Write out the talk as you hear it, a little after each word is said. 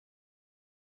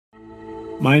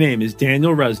My name is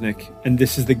Daniel Resnick, and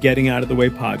this is the Getting Out of the Way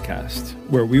podcast,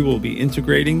 where we will be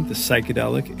integrating the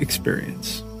psychedelic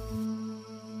experience.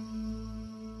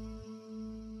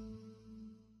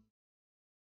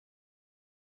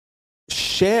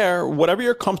 Share whatever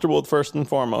you're comfortable with first and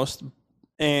foremost,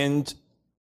 and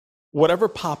whatever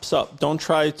pops up, don't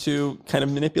try to kind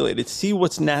of manipulate it. See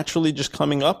what's naturally just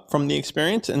coming up from the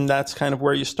experience, and that's kind of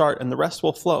where you start, and the rest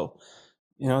will flow.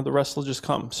 You know, the rest will just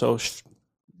come. So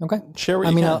okay. Share what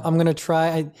you can. I'm going to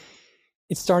try.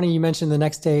 It's starting, you mentioned the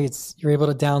next day, you're able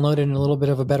to download it in a little bit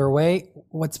of a better way.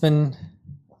 Where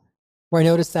I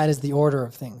noticed that is the order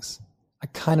of things. I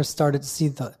kind of started to see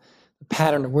the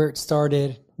pattern of where it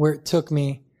started, where it took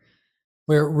me,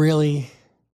 where it really,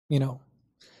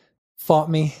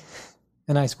 fought me,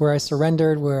 and where I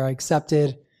surrendered, where I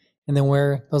accepted, and then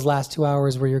where those last 2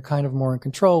 hours where you're kind of more in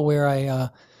control, where I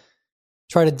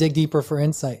try to dig deeper for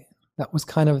insight. That was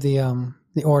kind of the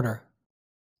order.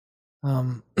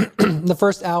 The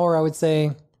first hour, I would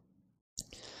say,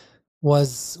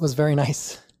 was very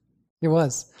nice. It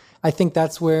was. I think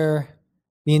that's where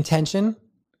the intention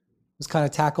was kind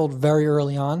of tackled very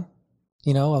early on.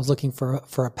 I was looking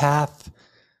for a path,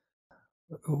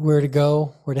 where to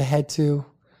go, where to head to.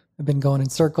 I've been going in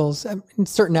circles in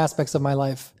certain aspects of my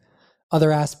life.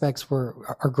 Other aspects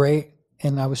are great,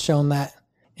 and I was shown that.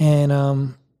 And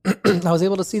I was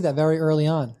able to see that very early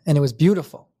on, and it was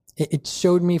beautiful. It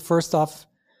showed me, first off,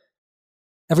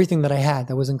 everything that I had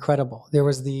that was incredible. There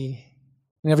was and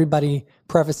everybody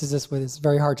prefaces this with, it's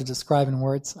very hard to describe in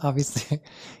words, obviously.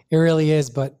 It really is,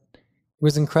 but it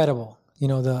was incredible.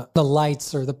 The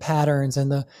lights or the patterns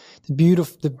and the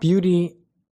beauty,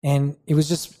 and it was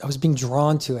just, I was being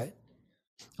drawn to it.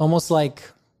 Almost like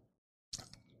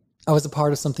I was a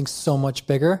part of something so much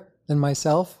bigger than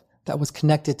myself that was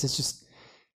connected to just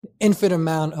infinite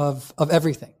amount of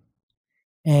everything.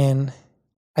 And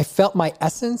I felt my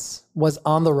essence was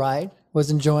on the ride,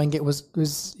 was enjoying it, was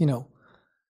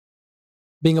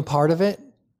being a part of it.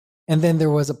 And then there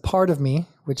was a part of me,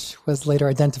 which was later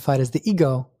identified as the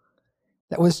ego,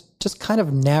 that was just kind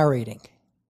of narrating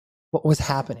what was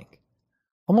happening.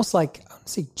 Almost like, I don't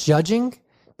say judging,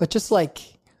 but just like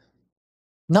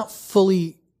not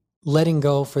fully letting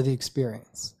go for the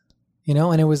experience,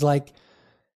 And it was like,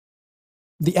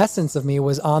 the essence of me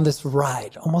was on this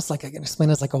ride, almost like I can explain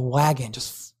it as like a wagon,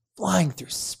 just flying through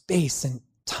space and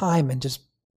time and just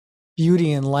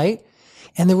beauty and light.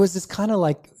 And there was this kind of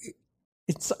like,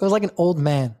 it was like an old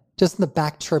man just in the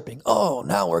back chirping, oh,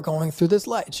 now we're going through this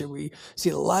light. Should we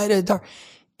see the light in the dark?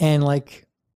 And like,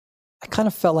 I kind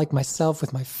of felt like myself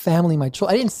with my family, my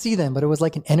children. I didn't see them, but it was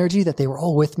like an energy that they were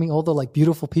all with me, all the like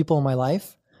beautiful people in my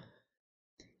life.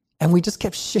 And we just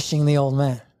kept shishing the old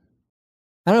man.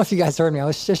 I don't know if you guys heard me. I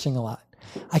was shishing a lot.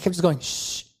 I kept just going,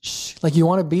 shh, shh. Like, you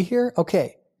want to be here?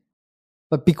 Okay.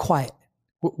 But be quiet.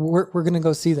 We're going to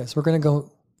go see this. We're going to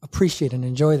go appreciate and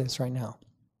enjoy this right now.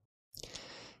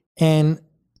 And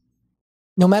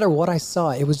no matter what I saw,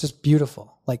 it was just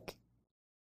beautiful. Like,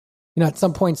 at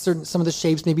some point, some of the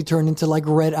shapes maybe turned into like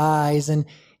red eyes, and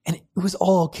it was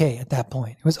all okay at that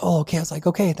point. It was all okay. I was like,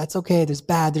 okay, that's okay. There's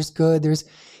bad, there's good, it's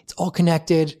all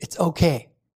connected. It's okay.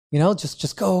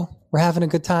 Just go. We're having a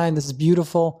good time. This is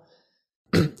beautiful.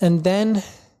 And then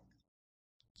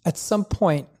at some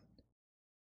point,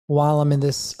 while I'm in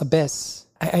this abyss,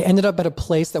 I ended up at a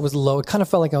place that was low. It kind of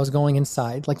felt like I was going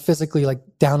inside, like physically,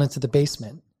 like down into the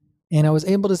basement. And I was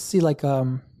able to see like, it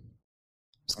was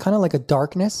kind of like a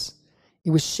darkness.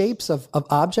 It was shapes of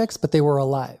objects, but they were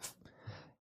alive.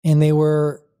 And they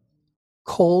were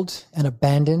cold and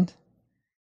abandoned.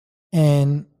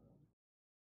 And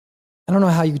I don't know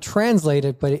how you translate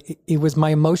it, but it was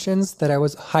my emotions that I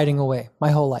was hiding away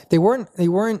my whole life. They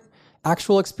weren't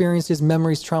actual experiences,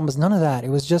 memories, traumas, none of that. It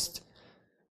was just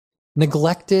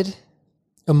neglected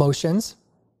emotions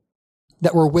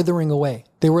that were withering away.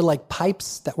 They were like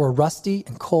pipes that were rusty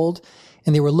and cold,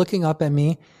 and they were looking up at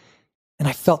me, and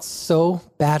I felt so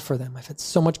bad for them. I felt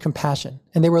so much compassion.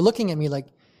 And they were looking at me like,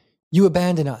 you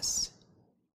abandoned us.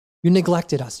 You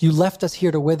neglected us. You left us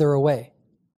here to wither away.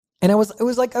 And it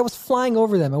was like I was flying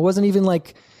over them. It wasn't even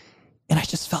like, and I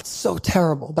just felt so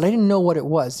terrible, but I didn't know what it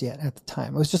was yet at the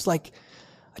time. It was just like,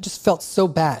 I just felt so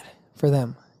bad for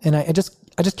them. And I just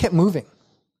kept moving.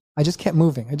 I just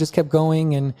kept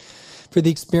going, and for the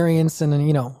experience, and then,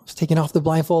 I was taking off the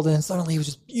blindfold, and suddenly it was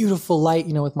just beautiful light,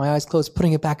 with my eyes closed,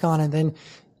 putting it back on, and then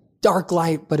dark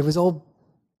light, but it was all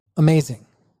amazing.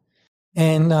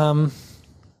 And, I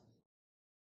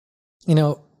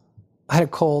had a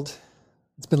cold.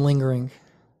 It's been lingering.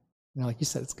 Like you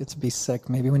said, it's good to be sick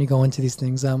maybe when you go into these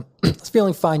things. I was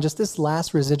feeling fine, just this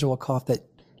last residual cough that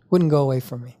wouldn't go away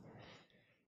from me.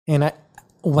 And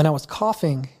when I was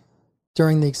coughing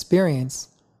during the experience,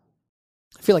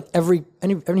 I feel like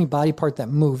any body part that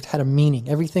moved had a meaning.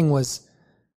 I was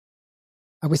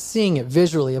seeing it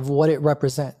visually of what it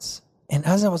represents. And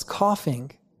as I was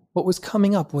coughing, what was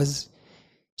coming up was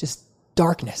just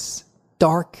darkness,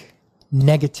 dark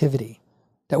negativity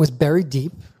that was buried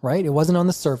deep, right? It wasn't on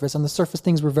the surface. On the surface,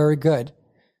 things were very good.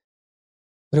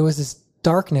 But it was this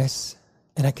darkness,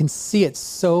 and I can see it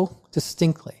so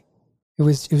distinctly. It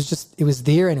was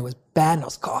there, and it was bad, and I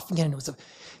was coughing, and it was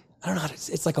I don't know,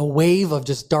 it's like a wave of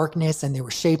just darkness, and there were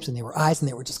shapes, and there were eyes, and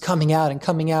they were just coming out and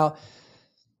coming out.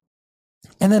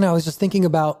 And then I was just thinking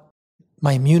about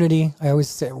my immunity. I always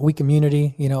say weak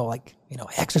immunity, I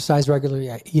exercise regularly,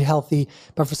 I eat healthy,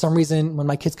 but for some reason, when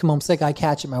my kids come home sick, I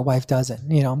catch it, my wife doesn't.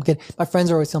 My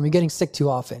friends are always telling me, you're getting sick too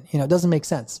often. It doesn't make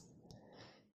sense.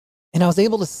 And I was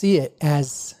able to see it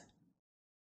as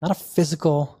not a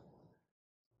physical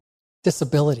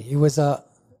disability. It was a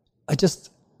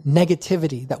just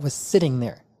negativity that was sitting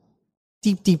there,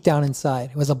 deep, deep down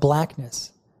inside. It was a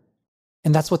blackness.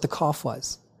 And that's what the cough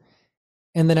was.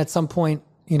 And then at some point,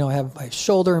 I have my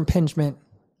shoulder impingement,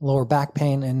 lower back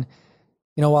pain. And,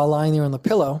 while lying there on the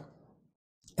pillow,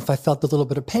 if I felt a little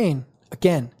bit of pain,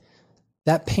 again,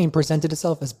 that pain presented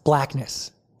itself as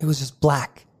blackness. It was just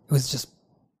black. It was just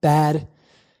bad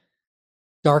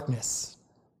darkness.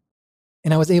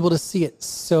 And I was able to see it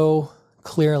so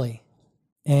clearly.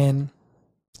 And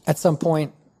at some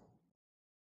point,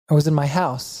 I was in my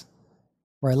house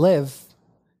where I live.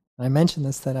 And I mentioned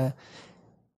this, that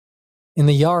in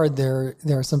the yard, there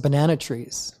are some banana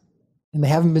trees. And they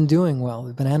haven't been doing well.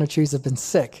 The banana trees have been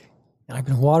sick. And I've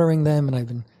been watering them, and I've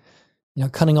been,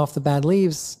 cutting off the bad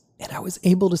leaves. And I was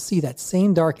able to see that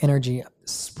same dark energy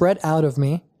spread out of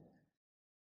me,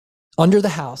 under the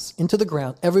house, into the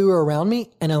ground, everywhere around me,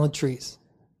 and on the trees.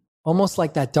 Almost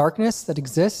like that darkness that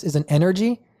exists is an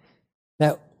energy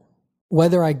that,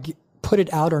 whether I put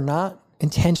it out or not,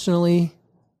 intentionally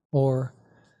or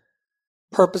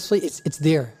purposely, it's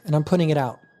there, and I'm putting it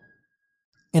out.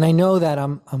 And I know that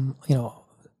I'm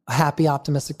a happy,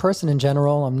 optimistic person in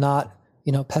general. I'm not,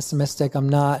 pessimistic. I'm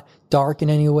not dark in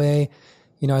any way.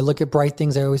 I look at bright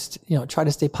things. I always, try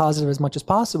to stay positive as much as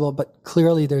possible. But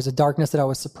clearly there's a darkness that I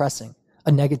was suppressing,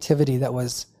 a negativity that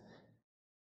was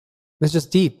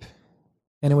just deep.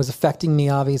 And it was affecting me,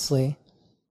 obviously.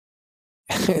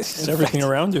 And everything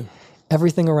around you.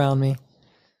 Everything around me.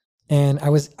 And I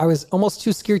was almost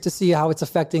too scared to see how it's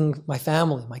affecting my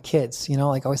family, my kids. I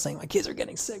was saying my kids are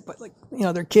getting sick, but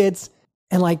they're kids.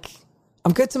 And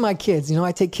I'm good to my kids.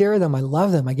 I take care of them. I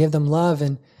love them. I give them love.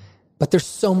 But there's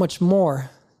so much more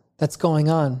that's going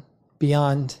on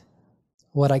beyond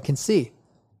what I can see.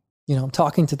 I'm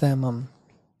talking to them. I'm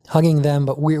hugging them.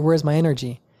 But where's my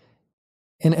energy?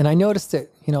 And I noticed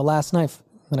it, last night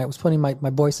when I was putting my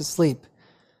boys to sleep.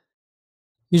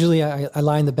 Usually I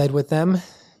lie in the bed with them.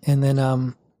 And then,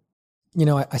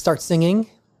 I start singing,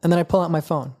 and then I pull out my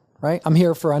phone, right? I'm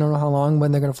here for I don't know how long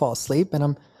when they're going to fall asleep, and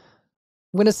I'm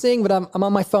going to sing, but I'm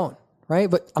on my phone, right?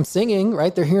 But I'm singing,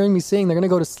 right? They're hearing me sing. They're going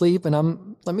to go to sleep,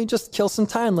 and let me just kill some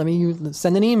time. Let me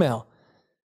send an email.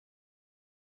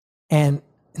 And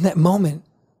in that moment,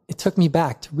 it took me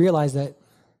back to realize that,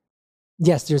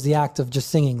 yes, there's the act of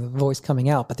just singing, the voice coming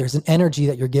out, but there's an energy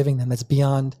that you're giving them that's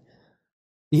beyond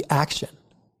the action.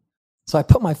 So I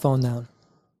put my phone down.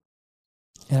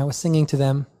 And I was singing to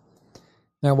them,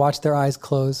 and I watched their eyes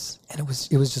close, and it was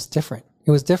just different.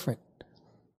 It was different.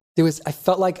 I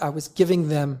felt like I was giving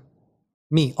them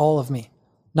me, all of me,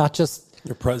 not just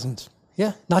your presence.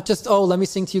 Yeah, not just, let me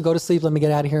sing to you, go to sleep, let me get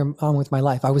out of here, I'm on with my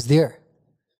life. I was there.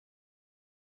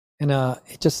 And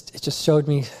it just showed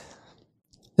me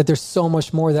that there's so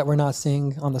much more that we're not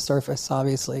seeing on the surface,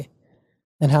 obviously,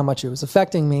 and how much it was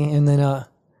affecting me. And then,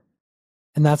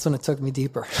 and that's when it took me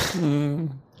deeper.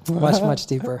 Much, much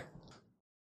deeper.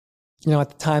 At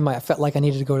the time, I felt like I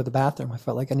needed to go to the bathroom. I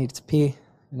felt like I needed to pee.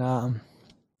 And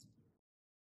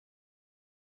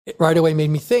it right away made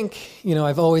me think,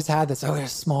 I've always had this, there's a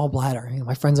small bladder.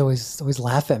 My friends always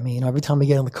laugh at me, every time we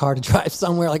get in the car to drive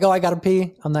somewhere, like, I got to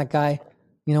pee. I'm that guy.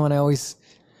 And I always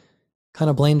kind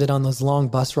of blamed it on those long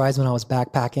bus rides when I was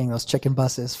backpacking, those chicken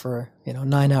buses for,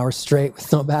 9 hours straight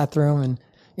with no bathroom and,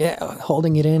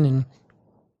 holding it in.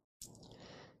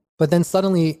 But then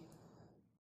suddenly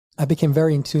I became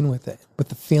very in tune with it, with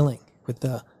the feeling,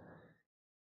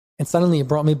 and suddenly it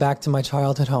brought me back to my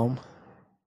childhood home,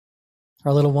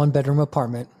 our little one-bedroom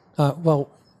apartment,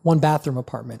 one-bathroom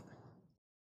apartment,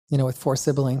 with 4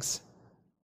 siblings.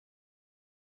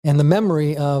 And the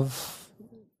memory of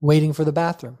waiting for the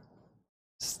bathroom.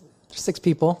 6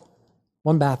 people,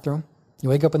 1 bathroom. You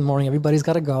wake up in the morning, everybody's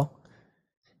got to go.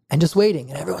 and just waiting,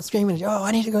 and everyone's screaming, oh,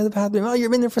 I need to go to the bathroom. Oh, you've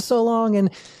been there for so long.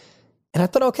 And I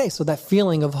thought, okay, so that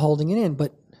feeling of holding it in,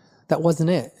 but that wasn't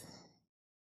it.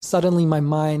 Suddenly my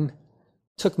mind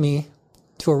took me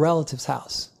to a relative's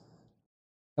house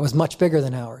that was much bigger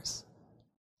than ours.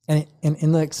 And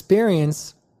in the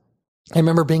experience, I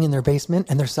remember being in their basement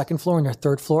and their second floor and their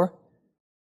third floor.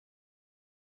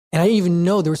 And I didn't even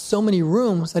know there were so many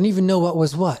rooms. I didn't even know what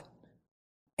was what.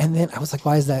 And then I was like,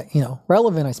 why is that,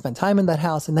 relevant? I spent time in that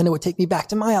house, and then it would take me back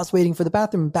to my house, waiting for the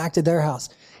bathroom, and back to their house,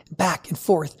 back and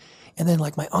forth. And then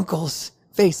like my uncle's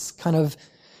face kind of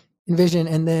envision,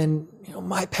 and then,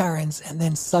 my parents, and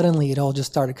then suddenly it all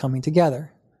just started coming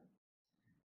together.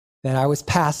 That I was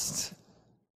past,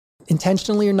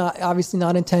 intentionally or not, obviously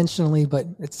not intentionally, but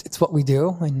it's what we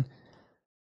do. And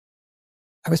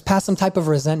I was past some type of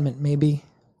resentment maybe,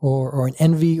 or an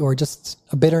envy, or just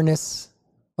a bitterness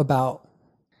about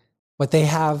what they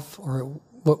have or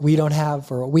what we don't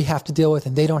have, or what we have to deal with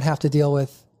and they don't have to deal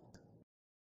with.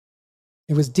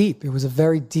 It was deep. It was a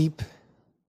very deep,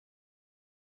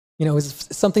 it was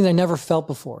something I never felt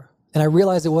before. And I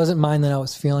realized it wasn't mine that I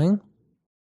was feeling,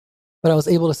 but I was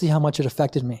able to see how much it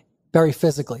affected me, very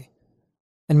physically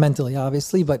and mentally,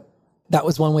 obviously, but that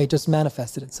was one way it just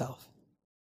manifested itself.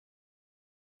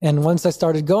 And once I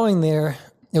started going there,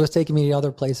 it was taking me to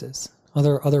other places,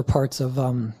 other parts of,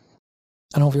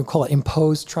 I don't know if you call it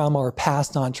imposed trauma or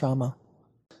passed on trauma.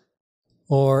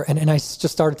 And I just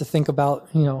started to think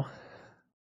about,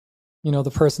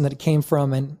 the person that it came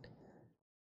from. And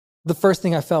the first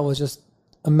thing I felt was just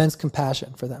immense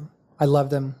compassion for them. I love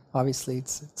them, obviously.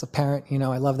 It's apparent,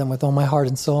 I love them with all my heart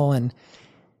and soul. And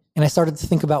I started to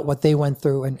think about what they went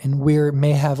through and where it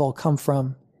may have all come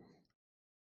from.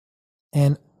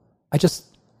 And I just,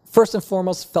 first and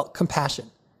foremost, felt compassion.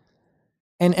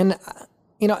 And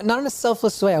not in a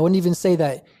selfless way. I wouldn't even say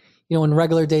that, in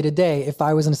regular day-to-day, if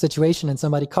I was in a situation and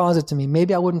somebody caused it to me,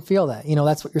 maybe I wouldn't feel that.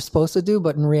 That's what you're supposed to do.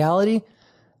 But in reality,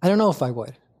 I don't know if I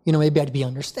would. Maybe I'd be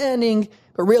understanding,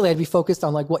 but really I'd be focused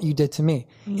on like what you did to me.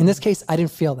 In this case, I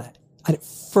didn't feel that.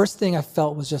 First thing I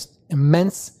felt was just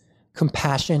immense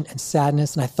compassion and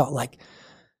sadness. And I thought like,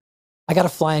 I got to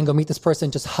fly and go meet this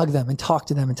person, just hug them and talk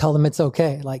to them and tell them it's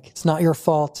okay. Like, it's not your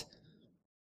fault,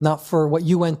 not for what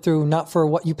you went through, not for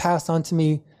what you passed on to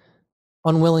me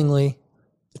unwillingly.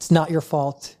 It's not your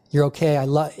fault. You're okay.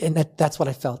 And that's what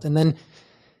I felt. And then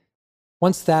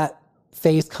once that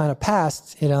phase kind of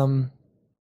passed,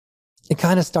 it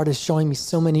kind of started showing me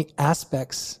so many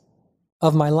aspects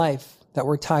of my life that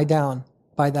were tied down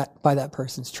by that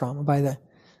person's trauma, by the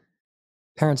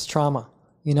parents' trauma,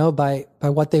 by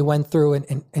what they went through,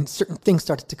 and certain things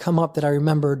started to come up that I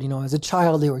remembered, as a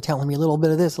child. They were telling me a little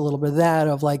bit of this, a little bit of that,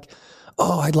 of like,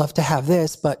 oh, I'd love to have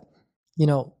this, but,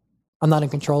 I'm not in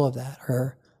control of that.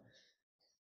 Or,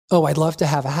 oh, I'd love to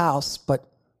have a house, but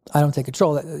I don't take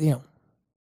control of that,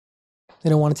 They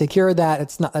don't want to take care of that.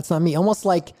 That's not me. Almost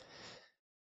like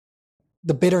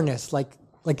the bitterness, like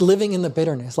living in the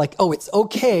bitterness, like, oh, it's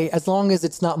okay as long as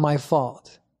it's not my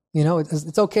fault.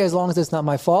 It's okay as long as it's not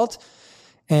my fault.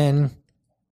 And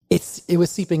it was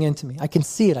seeping into me. I can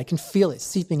see it. I can feel it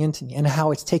seeping into me and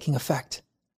how it's taking effect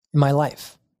in my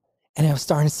life. And I was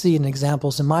starting to see it in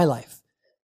examples in my life.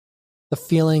 The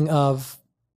feeling of,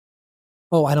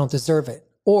 oh, I don't deserve it.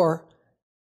 Or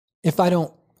if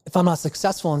I'm not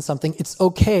successful in something, it's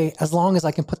okay as long as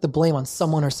I can put the blame on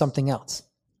someone or something else.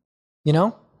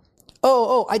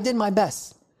 Oh, I did my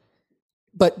best.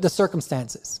 But the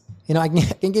circumstances, I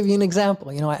can give you an example.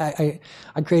 I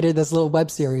created this little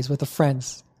web series with the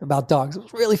friends about dogs. It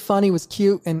was really funny. It was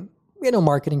cute. And we had no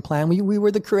marketing plan. We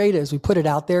were the creatives. We put it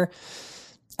out there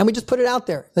and we just put it out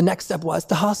there. The next step was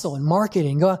to hustle and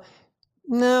marketing.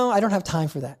 No, I don't have time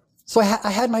for that. So I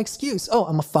had my excuse. Oh,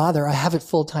 I'm a father. I have a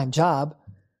full-time job.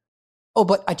 Oh,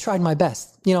 but I tried my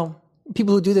best.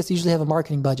 People who do this usually have a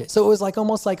marketing budget. So it was like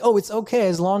almost like, oh, it's okay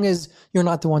as long as you're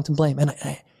not the one to blame. And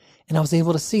I was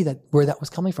able to see that where that was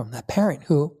coming from. That parent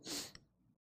who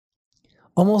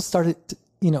almost started to,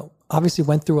 obviously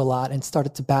went through a lot and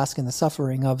started to bask in the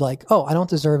suffering of like, oh, I don't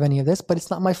deserve any of this, but it's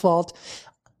not my fault.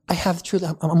 I have the truth.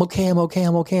 I'm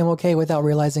okay, without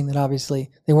realizing that obviously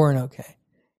they weren't okay.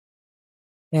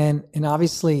 And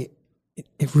obviously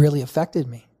it really affected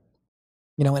me,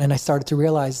 and I started to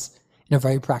realize in a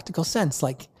very practical sense,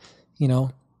 like, we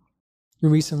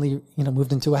recently,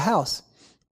 moved into a house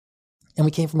and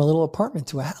we came from a little apartment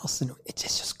to a house, and it's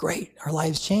just great. Our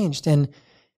lives changed. And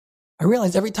I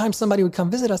realized every time somebody would come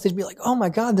visit us, they'd be like, oh my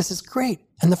God, this is great.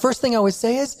 And the first thing I would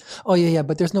say is, oh yeah,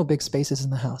 but there's no big spaces in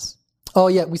the house. Oh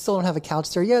yeah, we still don't have a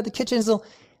couch there. Yeah, the kitchen's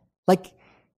like,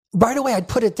 right away I'd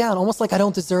put it down, almost like I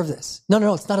don't deserve this.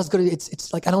 No, it's not as good.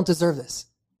 It's like, I don't deserve this.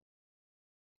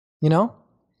 you know?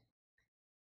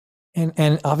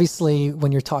 And obviously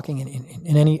when you're talking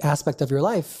in any aspect of your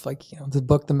life, like, you know, the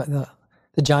book, the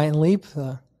Giant Leap,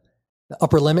 the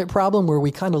upper limit problem, where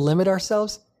we kind of limit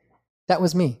ourselves, that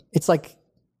was me. It's like,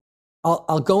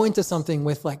 I'll go into something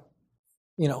with, like,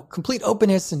 you know, complete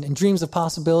openness and dreams of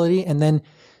possibility. And then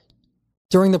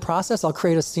during the process, I'll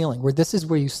create a ceiling where this is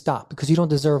where you stop because you don't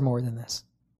deserve more than this,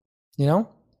 you know?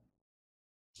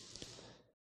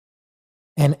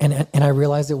 And I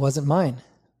realized it wasn't mine.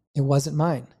 It wasn't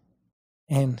mine.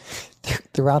 And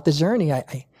throughout the journey,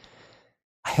 I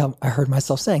heard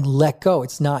myself saying, let go,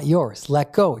 it's not yours.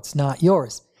 Let go, it's not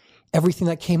yours. Everything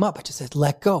that came up, I just said,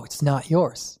 let go, it's not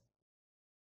yours.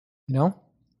 You know?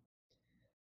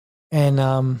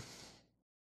 And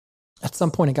at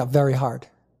some point, it got very hard.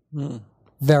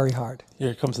 Very hard.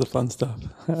 Here comes the fun stuff.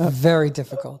 Very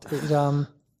difficult. I don't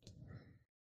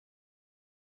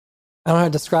know how to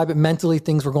describe it. Mentally,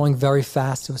 things were going very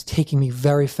fast. It was taking me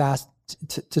very fast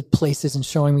to places and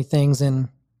showing me things. And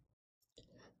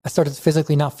I started to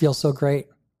physically not feel so great.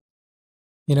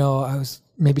 You know, I was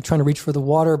maybe trying to reach for the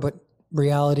water, but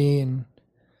reality and,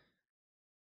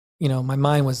 you know, my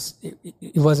mind was,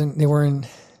 they weren't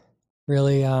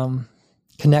really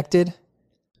connected.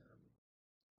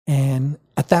 And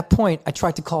at that point, I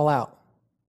tried to call out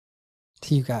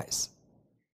to you guys,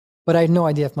 but I had no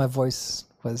idea if my voice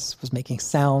was making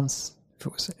sounds, if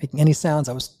it was making any sounds.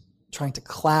 I was trying to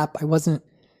clap. It wasn't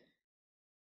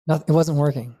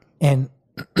working. And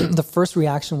the first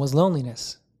reaction was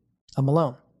loneliness. I'm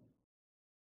alone.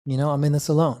 You know, I'm in this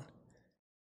alone.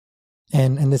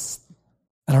 And this,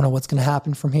 I don't know what's going to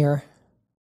happen from here.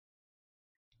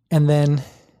 And then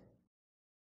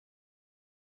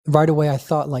right away I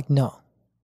thought, like, no,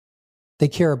 they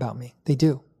care about me. They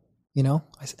do. You know,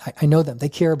 I know them. They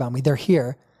care about me. They're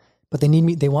here, but they need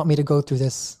me. They want me to go through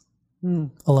this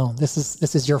alone. This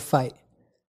is your fight.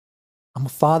 I'm a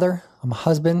father. I'm a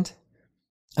husband.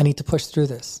 I need to push through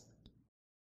this.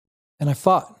 And I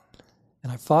fought,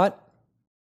 and I fought,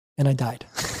 and I died.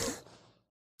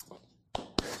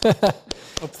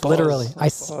 Literally, I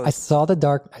saw the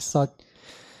dark. I saw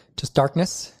just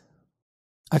darkness.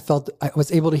 I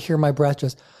was able to hear my breath,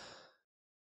 just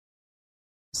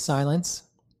silence.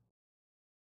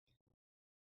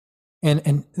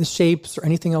 And the shapes or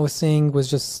anything I was seeing was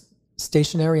just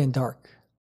stationary and dark.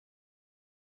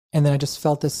 And then I just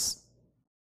felt this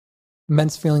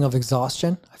immense feeling of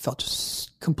exhaustion. I felt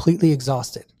just completely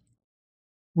exhausted.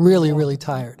 Really, really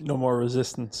tired. No more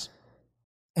resistance.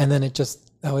 And then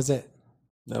that was it.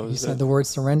 You said the word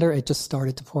surrender, it just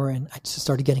started to pour in. I just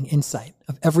started getting insight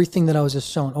of everything that I was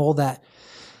just shown, all that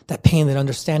pain, that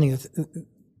understanding,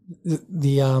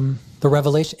 the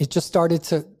revelation. It just started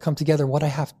to come together. What I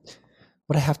have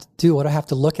to do, what I have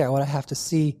to look at, what I have to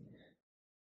see.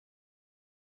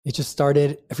 It just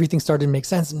started. Everything started to make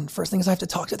sense. And first thing is I have to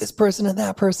talk to this person and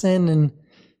that person, and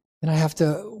I have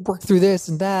to work through this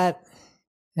and that,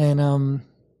 and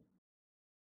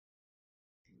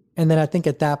then I think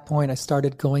at that point I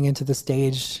started going into the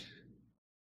stage,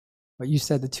 what you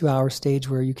said, the 2-hour stage,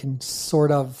 where you can sort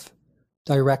of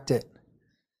direct it.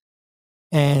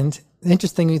 And the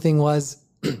interesting thing was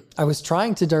I was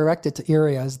trying to direct it to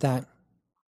areas that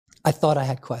I thought I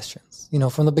had questions. You know,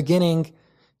 from the beginning,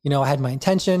 you know, I had my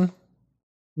intention.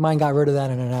 Mine got rid of that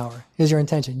in an hour. Here's your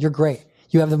intention. You're great.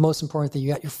 You have the most important thing.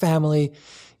 You got your family.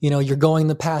 You know, you're going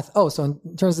the path. Oh, so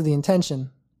in terms of the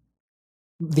intention,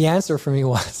 the answer for me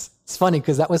was, it's funny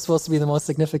because that was supposed to be the most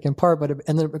significant part, but it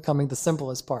ended up becoming the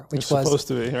simplest part, which was supposed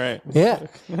to be, right? Yeah.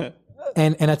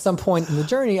 And at some point in the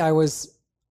journey, I was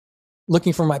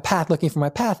looking for my path,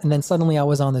 and then suddenly I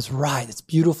was on this ride, this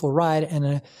beautiful ride,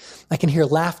 and I can hear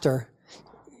laughter,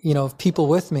 you know, of people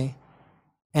with me.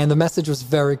 And the message was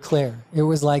very clear. It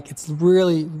was like, it's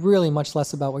really, really much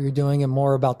less about what you're doing and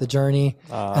more about the journey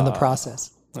and the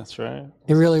process. That's right.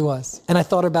 It really was. And I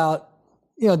thought about,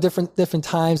 you know, different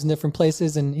times and different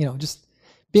places, and, you know, just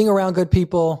being around good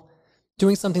people,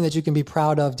 doing something that you can be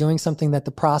proud of, doing something that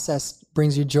the process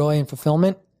brings you joy and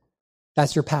fulfillment.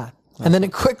 That's your path. And then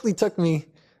it quickly took me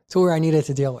to where I needed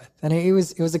to deal with. And it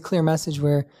was a clear message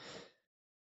where,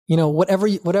 you know, whatever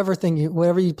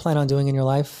you plan on doing in your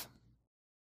life,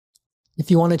 if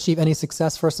you want to achieve any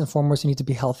success, first and foremost, you need to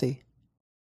be healthy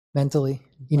mentally.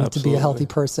 You need to be a healthy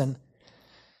person.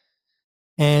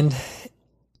 And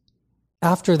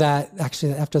after that,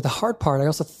 actually, after the hard part, I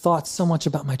also thought so much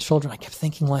about my children. I kept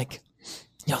thinking, like,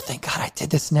 you know, thank God I did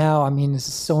this now. I mean, this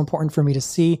is so important for me to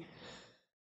see.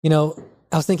 You know,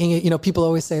 I was thinking, you know, people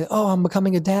always say, oh, I'm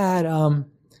becoming a dad.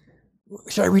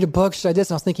 Should I read a book? Should I this?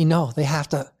 And I was thinking, no, they have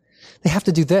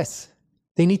to do this.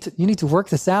 You need to work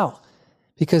this out,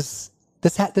 because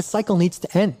This cycle needs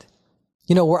to end.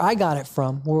 You know, where I got it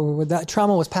from, where that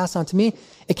trauma was passed on to me,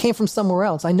 it came from somewhere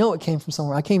else. I know it came from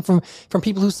somewhere. I came from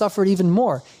people who suffered even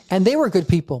more. And they were good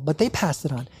people, but they passed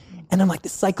it on. And I'm like,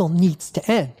 this cycle needs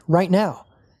to end right now.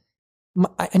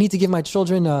 I need to give my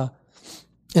children an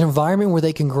environment where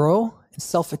they can grow and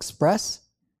self-express.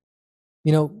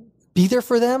 You know, be there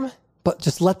for them, but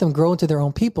just let them grow into their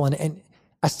own people. And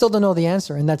I still don't know the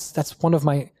answer. And that's one of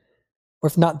my, or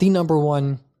if not the number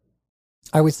one,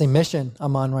 I would say mission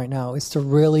I'm on right now, is to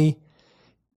really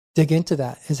dig into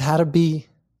that, is how to be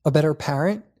a better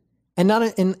parent. And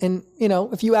not in you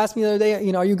know, if you asked me the other day,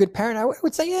 you know, are you a good parent? I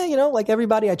would say, yeah, you know, like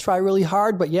everybody, I try really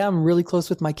hard, but yeah, I'm really close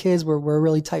with my kids. We're a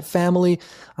really tight family.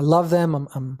 I love them.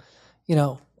 I'm, you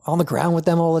know, on the ground with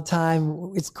them all the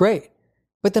time. It's great.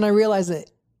 But then I realized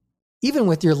that even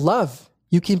with your love,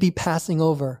 you can be passing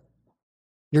over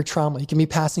your trauma. You can be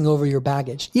passing over your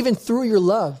baggage, even through your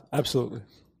love. Absolutely.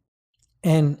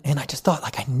 And I just thought,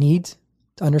 like, I need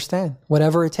to understand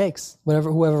whatever it takes,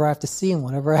 whoever I have to see and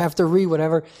whatever I have to read,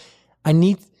 whatever. I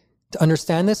need to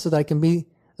understand this so that I can be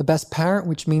the best parent,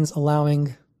 which means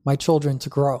allowing my children to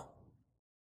grow.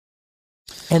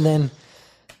 And then,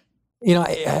 you know,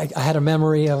 I had a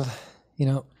memory of, you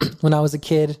know, when I was a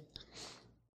kid,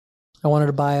 I wanted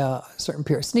to buy a certain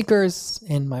pair of sneakers,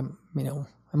 and my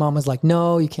mom was like,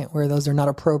 no, you can't wear those. They're not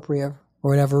appropriate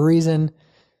for whatever reason.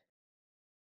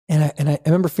 And I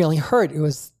remember feeling hurt.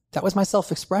 That was my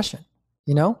self-expression,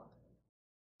 you know?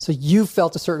 So you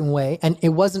felt a certain way, and it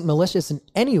wasn't malicious in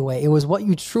any way. It was what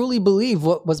you truly believed,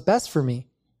 what was best for me.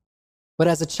 But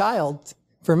as a child,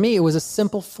 for me, it was a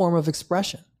simple form of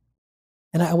expression.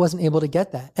 And I wasn't able to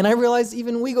get that. And I realized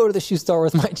even we go to the shoe store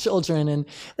with my children and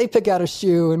they pick out a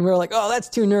shoe and we're like, oh, that's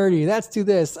too nerdy. That's too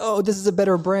this. Oh, this is a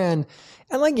better brand.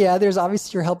 And like, yeah, there's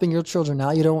obviously you're helping your children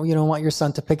out. You don't want your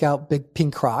son to pick out big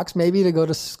pink Crocs, maybe to go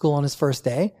to school on his first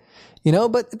day, you know,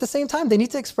 but at the same time, they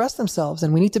need to express themselves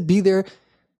and we need to be there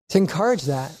to encourage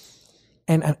that.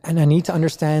 And I need to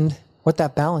understand what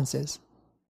that balance is.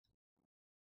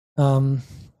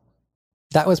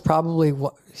 That was probably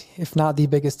what, if not the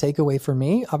biggest takeaway for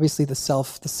me, obviously the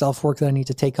self work that I need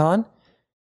to take on.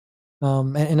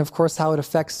 And of course, how it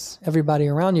affects everybody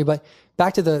around you. But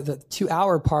back to the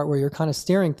 2-hour part where you're kind of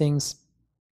steering things,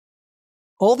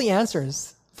 all the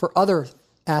answers for other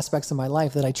aspects of my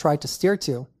life that I tried to steer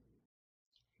to,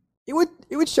 it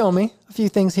would show me a few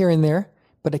things here and there,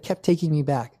 but it kept taking me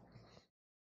back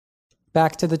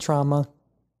to the trauma,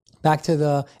 back to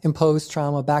the imposed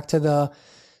trauma, back to the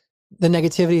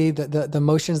negativity, the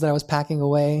emotions that I was packing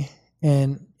away.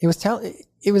 And it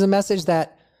was a message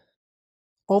that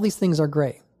all these things are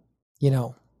great, you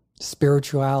know,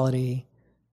 spirituality,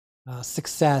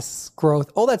 success,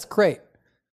 growth, all that's great.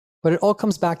 But it all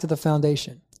comes back to the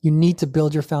foundation. You need to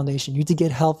build your foundation. You need to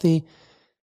get healthy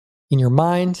in your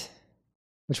mind,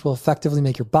 which will effectively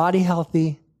make your body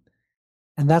healthy.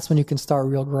 And that's when you can start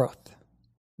real growth.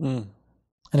 And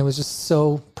it was just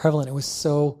so prevalent. It was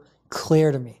so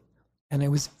clear to me. And I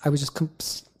was just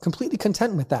completely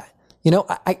content with that. You know,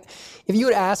 if you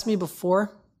had asked me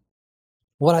before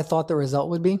what I thought the result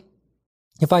would be,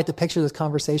 if I had to picture this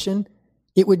conversation,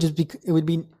 it would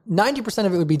be 90%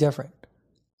 of it would be different.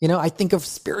 You know, I think of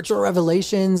spiritual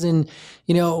revelations and,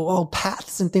 you know,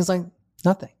 paths and things like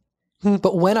nothing.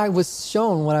 But when I was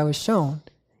shown what I was shown,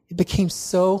 it became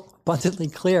so abundantly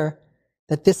clear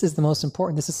that this is the most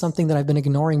important. This is something that I've been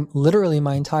ignoring literally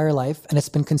my entire life, and it's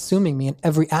been consuming me in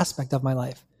every aspect of my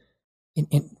life,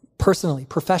 in personally,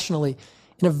 professionally,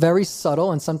 in a very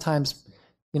subtle and sometimes,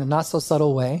 you know, not so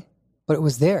subtle way, but it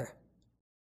was there.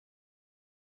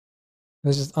 It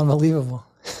was just unbelievable.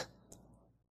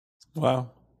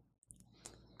 Wow.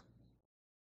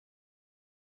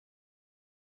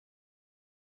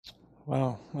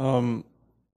 Wow.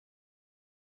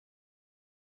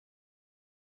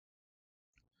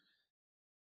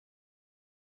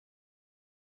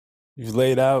 You've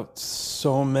laid out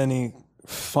so many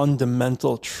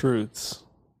fundamental truths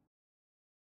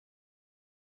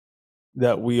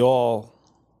that we all,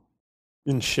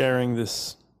 in sharing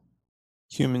this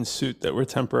human suit that we're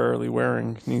temporarily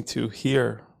wearing, need to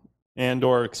hear and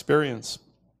or experience.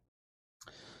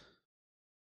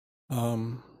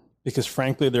 Because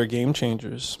frankly, they're game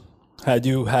changers. Had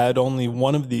you had only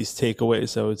one of these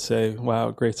takeaways, I would say,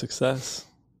 wow, great success.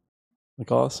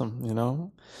 Like, awesome, you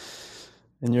know?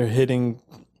 And you're hitting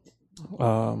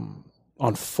on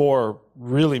 4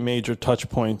 really major touch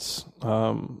points,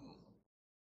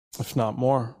 if not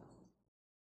more.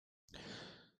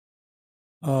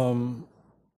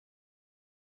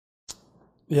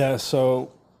 Yeah,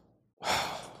 so,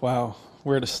 wow,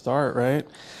 where to start, right?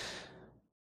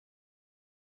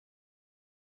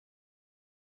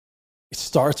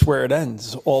 starts where it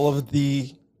ends. All of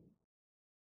the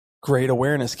great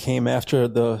awareness came after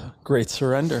the great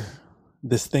surrender,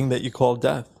 this thing that you call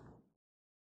death.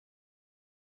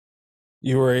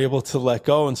 You were able to let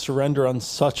go and surrender on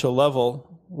such a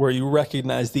level where you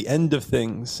recognize the end of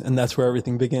things, and that's where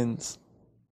everything begins.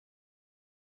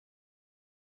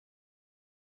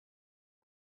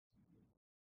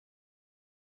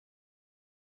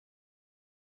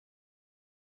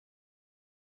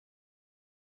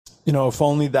 You know, if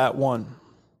only that one.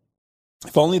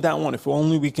 If only that one, if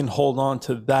only we can hold on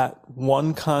to that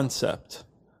one concept,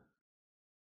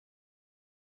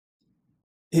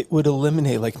 it would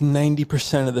eliminate like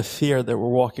 90% of the fear that we're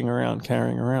walking around,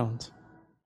 carrying around.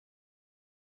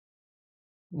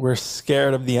 We're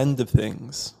scared of the end of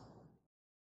things,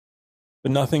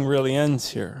 but nothing really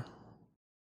ends here.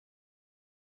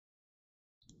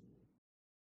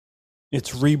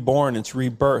 It's reborn, it's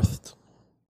rebirthed.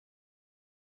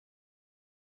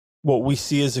 What we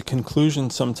see as a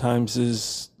conclusion sometimes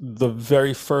is the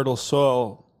very fertile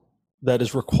soil that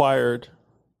is required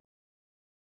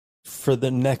for the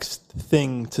next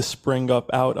thing to spring up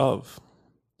out of.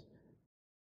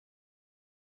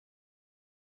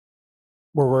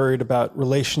 We're worried about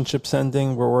relationships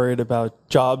ending, we're worried about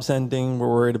jobs ending,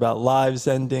 we're worried about lives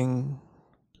ending,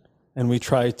 and we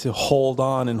try to hold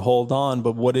on,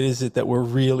 but what is it that we're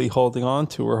really holding on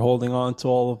to? We're holding on to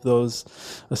all of those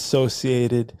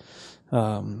associated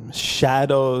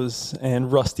shadows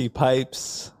and rusty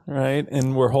pipes, right?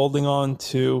 And we're holding on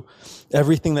to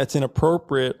everything that's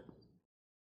inappropriate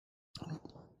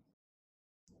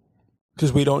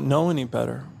because we don't know any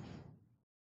better.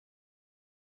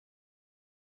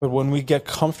 But when we get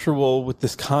comfortable with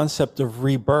this concept of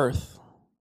rebirth,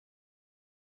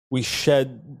 we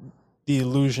shed the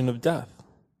illusion of death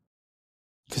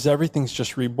because everything's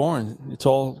just reborn. It's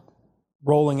all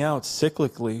rolling out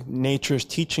cyclically. Nature's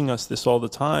teaching us this all the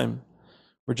time.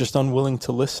 We're just unwilling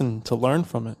to listen, to learn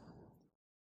from it.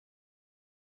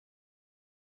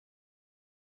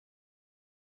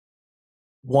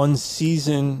 One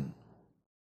season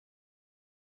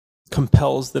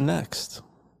compels the next.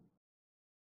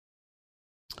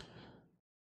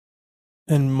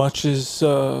 And much is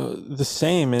the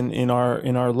same in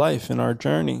our life, in our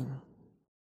journey.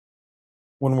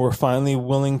 When we're finally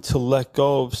willing to let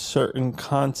go of certain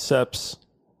concepts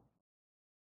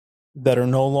that are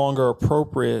no longer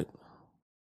appropriate,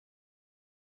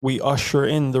 we usher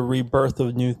in the rebirth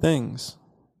of new things.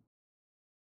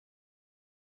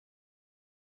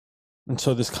 And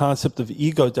so this concept of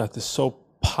ego death is so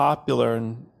popular,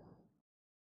 and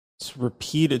it's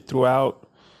repeated throughout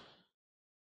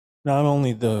not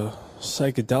only the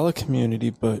psychedelic community,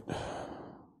 but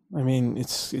I mean,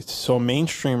 it's so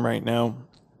mainstream right now.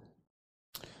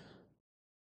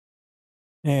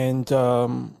 And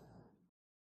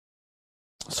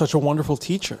such a wonderful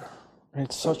teacher.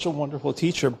 It's such a wonderful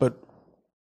teacher, but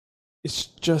it's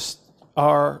just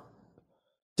our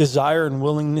desire and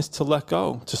willingness to let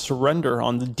go, to surrender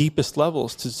on the deepest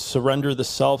levels, to surrender the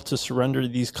self, to surrender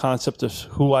these concepts of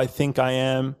who I think I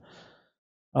am.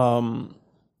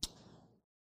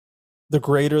 The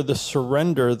greater the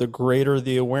surrender, the greater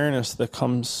the awareness that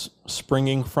comes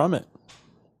springing from it.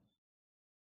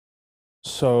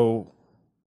 So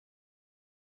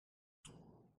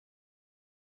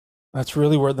that's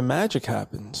really where the magic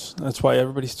happens. That's why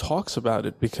everybody talks about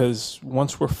it, because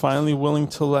once we're finally willing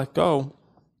to let go,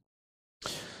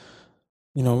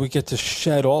 you know, we get to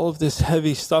shed all of this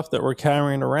heavy stuff that we're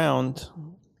carrying around.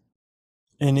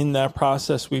 And in that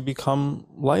process, we become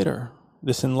lighter.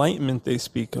 This enlightenment they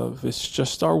speak of, it's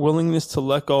just our willingness to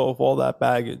let go of all that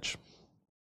baggage.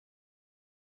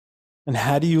 And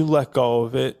how do you let go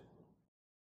of it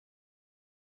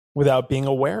without being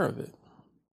aware of it?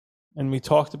 And we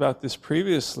talked about this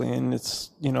previously, and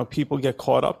it's, you know, people get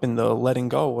caught up in the letting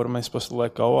go. What am I supposed to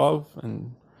let go of?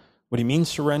 And what do you mean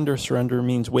surrender? Surrender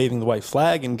means waving the white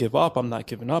flag and give up. I'm not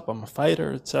giving up. I'm a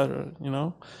fighter, etc., you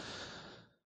know?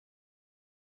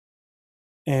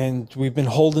 And we've been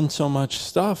holding so much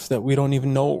stuff that we don't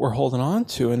even know what we're holding on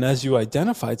to. And as you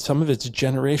identified, some of it's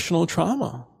generational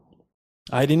trauma.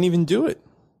 I didn't even do it.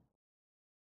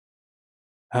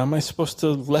 How am I supposed to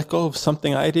let go of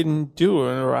something I didn't do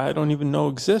or I don't even know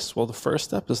exists? Well, the first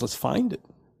step is let's find it.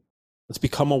 Let's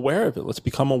become aware of it. Let's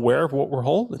become aware of what we're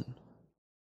holding.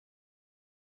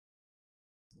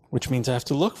 Which means I have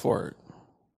to look for it.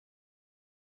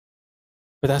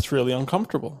 But that's really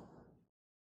uncomfortable.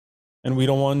 And we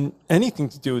don't want anything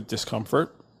to do with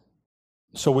discomfort.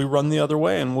 So we run the other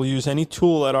way, and we'll use any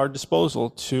tool at our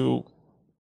disposal to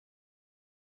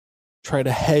try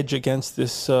to hedge against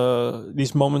this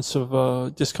these moments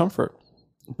of discomfort.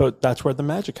 But that's where the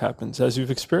magic happens, as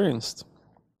you've experienced.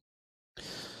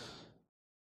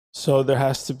 So there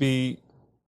has to be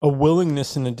a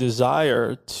willingness and a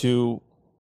desire to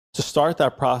start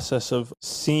that process of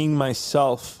seeing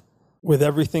myself with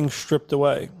everything stripped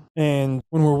away. And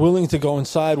when we're willing to go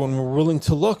inside, when we're willing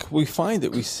to look, we find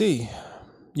it, we see.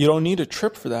 You don't need a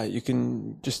trip for that. You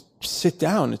can just sit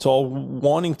down. It's all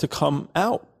wanting to come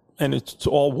out, and it's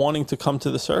all wanting to come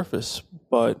to the surface,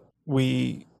 but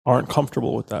we aren't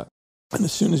comfortable with that. And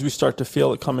as soon as we start to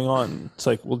feel it coming on, it's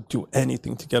like we'll do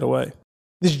anything to get away.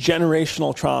 This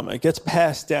generational trauma, it gets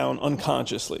passed down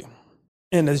unconsciously.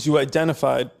 And as you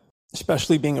identified,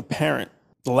 especially being a parent,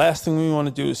 the last thing we want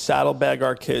to do is saddlebag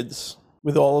our kids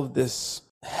with all of this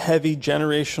heavy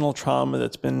generational trauma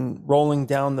that's been rolling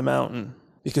down the mountain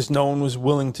because no one was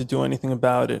willing to do anything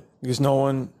about it, because no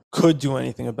one could do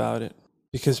anything about it,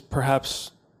 because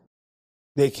perhaps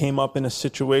they came up in a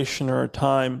situation or a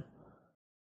time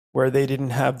where they didn't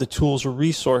have the tools or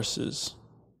resources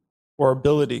or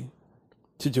ability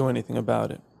to do anything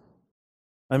about it.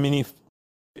 I mean,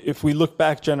 if we look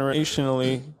back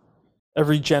generationally,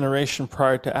 every generation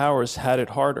prior to ours had it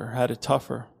harder, had it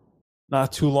tougher.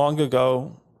 Not too long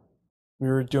ago, we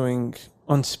were doing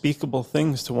unspeakable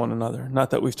things to one another. Not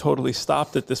that we've totally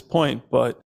stopped at this point,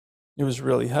 but it was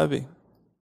really heavy.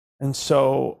 And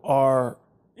so our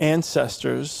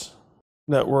ancestors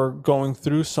that were going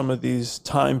through some of these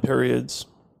time periods,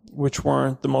 which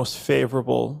weren't the most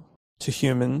favorable to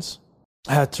humans,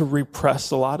 had to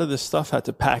repress a lot of this stuff, had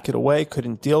to pack it away,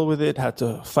 couldn't deal with it, had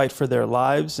to fight for their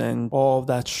lives, and all of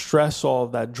that stress, all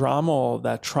of that drama, all of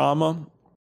that trauma,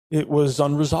 it was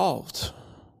unresolved.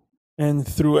 And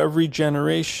through every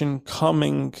generation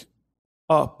coming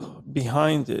up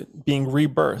behind it, being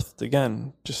rebirthed,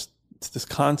 again, just it's this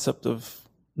concept of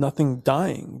nothing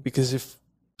dying, because if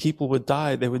people would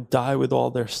die, they would die with all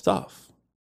their stuff.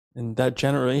 And that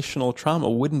generational trauma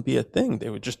wouldn't be a thing. They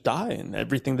would just die, and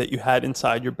everything that you had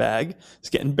inside your bag is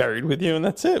getting buried with you, and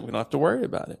that's it. We don't have to worry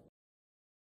about it.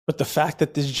 But the fact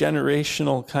that this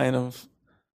generational kind of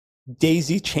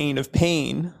daisy chain of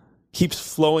pain keeps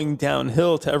flowing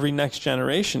downhill to every next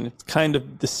generation, it's kind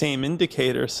of the same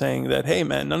indicator saying that, hey,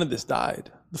 man, none of this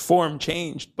died. The form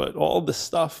changed, but all the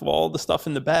stuff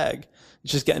in the bag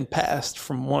is just getting passed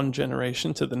from one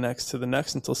generation to the next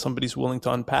until somebody's willing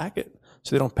to unpack it,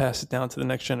 so they don't pass it down to the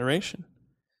next generation.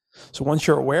 So once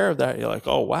you're aware of that, you're like,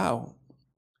 oh, wow,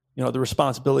 the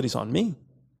responsibility's on me.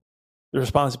 The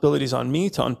responsibility's on me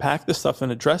to unpack this stuff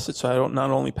and address it, so I don't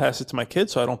not only pass it to my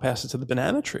kids, so I don't pass it to the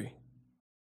banana tree.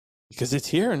 Because it's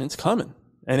here and it's coming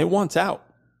and it wants out.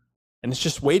 And it's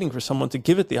just waiting for someone to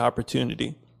give it the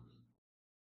opportunity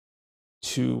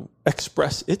to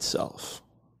express itself.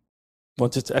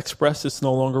 Once it's expressed, it's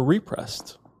no longer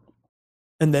repressed.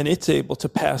 And then it's able to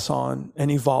pass on and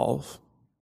evolve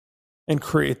and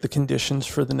create the conditions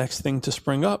for the next thing to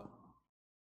spring up.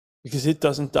 Because it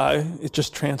doesn't die, it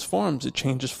just transforms, it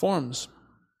changes forms.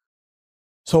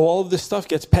 So all of this stuff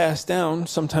gets passed down,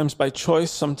 sometimes by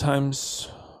choice, sometimes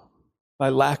by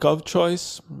lack of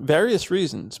choice, various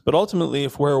reasons. But ultimately,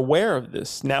 if we're aware of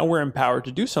this, now we're empowered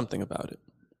to do something about it.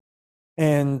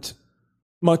 And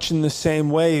much in the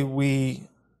same way, we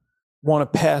want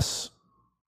to pass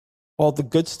all the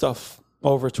good stuff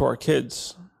over to our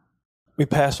kids. We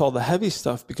pass all the heavy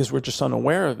stuff because we're just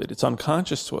unaware of it. It's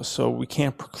unconscious to us, so we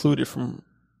can't preclude it from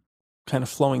kind of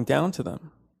flowing down to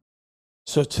them.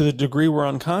 So to the degree we're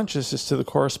unconscious is to the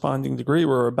corresponding degree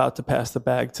we're about to pass the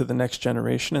bag to the next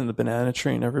generation and the banana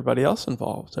tree and everybody else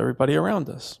involved, everybody around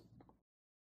us.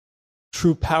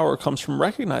 True power comes from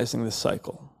recognizing this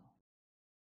cycle.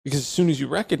 Because as soon as you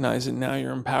recognize it, now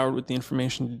you're empowered with the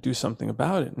information to do something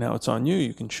about it. Now it's on you.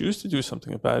 You can choose to do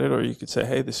something about it, or you could say,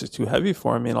 hey, this is too heavy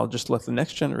for me, and I'll just let the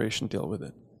next generation deal with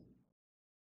it.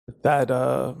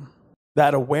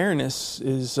 That awareness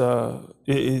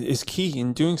is key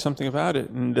in doing something about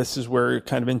it. And this is where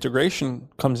kind of integration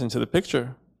comes into the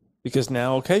picture. Because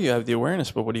now, okay, you have the awareness,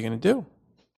 but what are you going to do?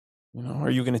 Are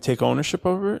you going to take ownership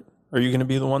over it? Are you going to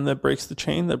be the one that breaks the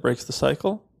chain, that breaks the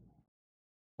cycle?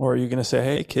 Or are you going to say,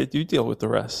 hey, kid, you deal with the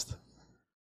rest?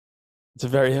 It's a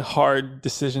very hard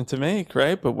decision to make,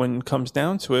 right? But when it comes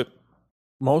down to it,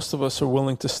 most of us are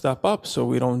willing to step up so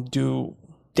we don't do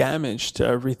damage to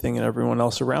everything and everyone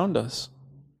else around us.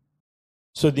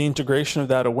 So the integration of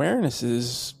that awareness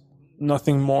is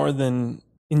nothing more than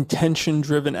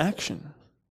intention-driven action.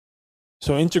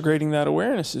 So integrating that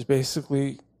awareness is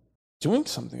basically doing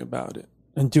something about it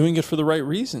and doing it for the right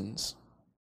reasons.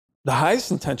 The highest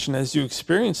intention, as you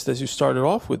experienced, as you started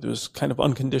off with, was kind of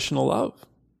unconditional love.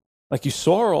 Like you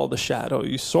saw all the shadow,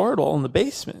 you saw it all in the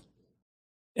basement.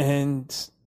 And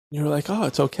You're like, oh,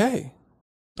 it's okay.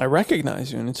 I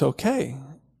recognize you and it's okay.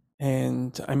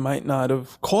 And I might not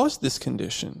have caused this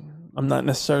condition. I'm not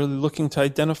necessarily looking to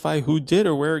identify who did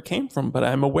or where it came from, but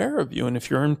I'm aware of you. And if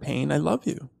you're in pain, I love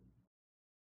you.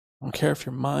 I don't care if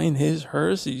you're mine, his,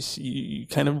 hers. You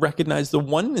kind of recognize the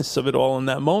oneness of it all in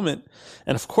that moment.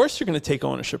 And of course, you're going to take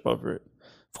ownership over it.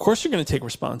 Of course, you're going to take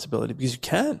responsibility because you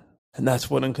can. And that's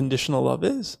what unconditional love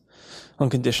is.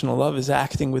 Unconditional love is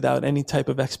acting without any type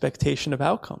of expectation of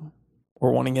outcome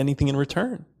or wanting anything in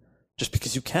return. Just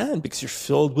because you can, because you're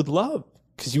filled with love,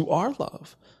 because you are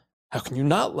love. How can you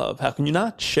not love? How can you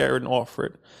not share and offer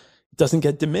it? It doesn't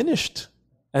get diminished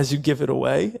as you give it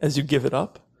away, as you give it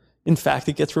up. In fact,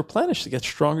 it gets replenished. It gets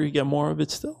stronger. You get more of it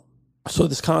still. So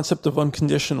this concept of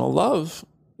unconditional love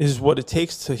is what it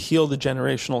takes to heal the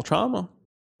generational trauma.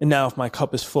 And now if my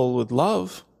cup is full with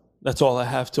love, that's all I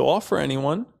have to offer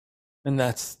anyone. And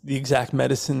that's the exact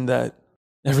medicine that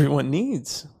everyone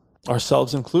needs,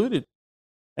 ourselves included,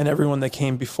 and everyone that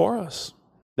came before us,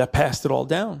 that passed it all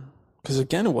down. Because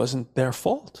again, it wasn't their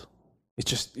fault. It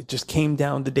just came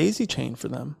down the daisy chain for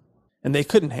them. And they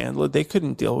couldn't handle it. They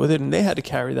couldn't deal with it. And they had to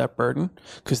carry that burden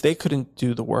because they couldn't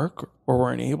do the work or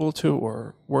weren't able to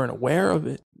or weren't aware of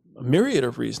it. A myriad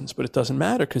of reasons, but it doesn't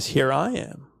matter because here I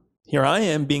am. Here I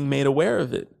am being made aware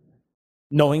of it,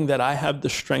 knowing that I have the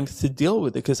strength to deal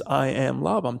with it because I am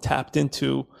love. I'm tapped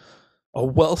into a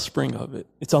wellspring of it.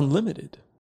 It's unlimited.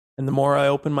 And the more I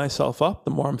open myself up,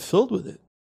 the more I'm filled with it.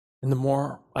 And the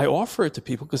more I offer it to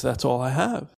people because that's all I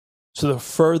have. So the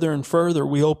further and further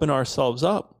we open ourselves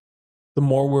up, the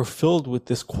more we're filled with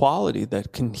this quality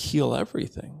that can heal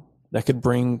everything, that could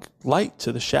bring light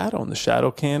to the shadow, and the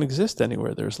shadow can't exist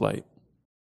anywhere there's light.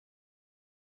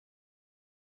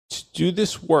 To do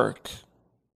this work,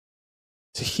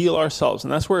 to heal ourselves,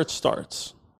 and that's where it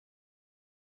starts,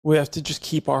 we have to just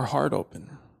keep our heart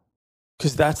open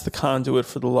because that's the conduit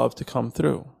for the love to come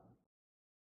through.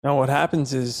 Now what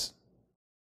happens is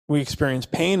we experience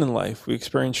pain in life, we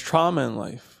experience trauma in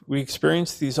life, we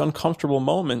experience these uncomfortable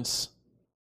moments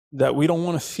that we don't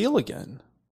want to feel again.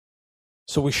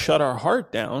 So we shut our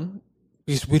heart down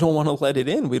because we don't want to let it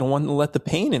in. We don't want to let the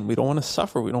pain in. We don't want to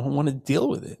suffer. We don't want to deal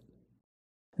with it.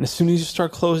 And as soon as you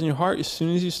start closing your heart, as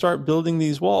soon as you start building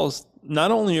these walls,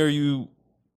 not only are you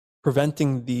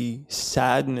preventing the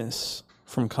sadness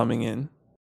from coming in,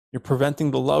 you're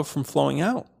preventing the love from flowing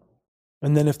out.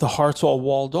 And then if the heart's all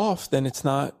walled off, then it's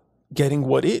not getting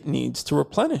what it needs to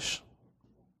replenish.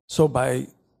 So by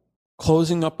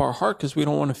closing up our heart because we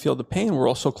don't want to feel the pain, we're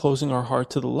also closing our heart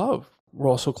to the love. We're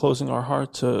also closing our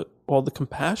heart to all the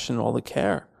compassion, all the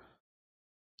care.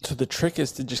 So the trick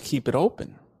is to just keep it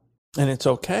open. And it's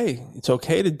okay. It's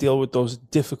okay to deal with those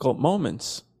difficult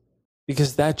moments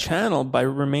because that channel, by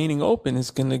remaining open, is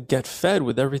going to get fed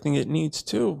with everything it needs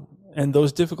to. And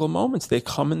those difficult moments, they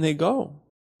come and they go.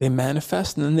 They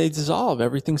manifest and then they dissolve.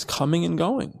 Everything's coming and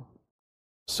going.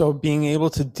 So being able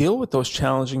to deal with those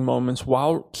challenging moments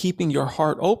while keeping your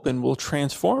heart open will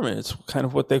transform it. It's kind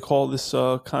of what they call this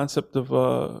concept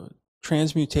of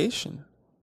transmutation,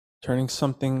 turning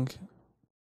something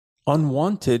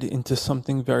unwanted into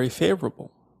something very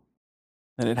favorable.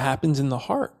 And it happens in the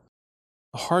heart.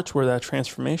 The heart's where that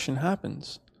transformation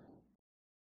happens.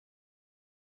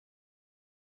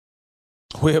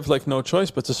 We have like no choice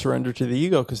but to surrender to the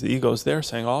ego because the ego is there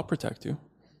saying, I'll protect you.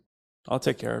 I'll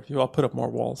take care of you. I'll put up more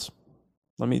walls.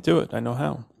 Let me do it. I know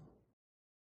how.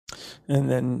 And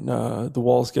then the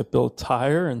walls get built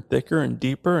higher and thicker and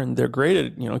deeper, and they're great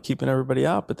at keeping everybody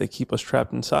out, but they keep us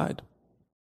trapped inside.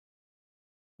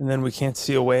 And then we can't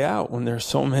see a way out when there's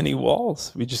so many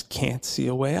walls. We just can't see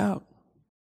a way out.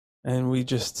 And we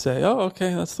just say, oh,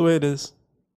 okay, that's the way it is.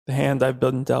 The hand I've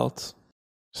been dealt.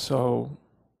 So,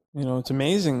 it's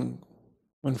amazing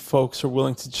when folks are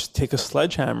willing to just take a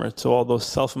sledgehammer to all those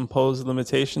self-imposed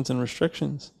limitations and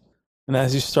restrictions. And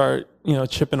as you start,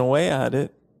 chipping away at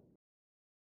it,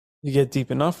 you get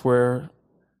deep enough where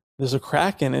there's a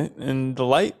crack in it and the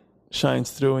light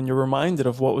shines through and you're reminded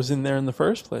of what was in there in the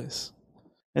first place.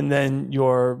 And then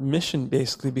your mission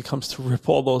basically becomes to rip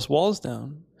all those walls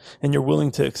down. And you're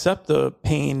willing to accept the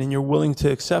pain, and you're willing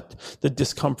to accept the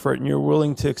discomfort, and you're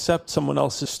willing to accept someone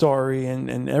else's story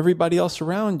and everybody else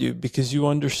around you because you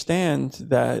understand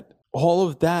that all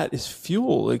of that is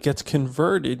fuel. It gets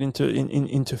converted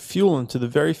into fuel, into the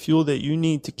very fuel that you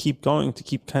need to keep going, to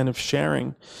keep kind of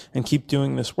sharing and keep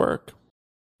doing this work.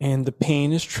 And the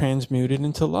pain is transmuted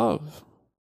into love.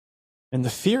 And the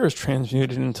fear is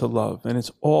transmuted into love, and it's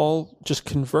all just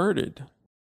converted.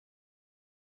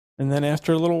 And then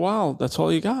after a little while, that's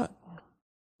all you got.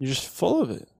 You're just full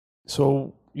of it.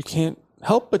 So you can't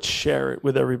help but share it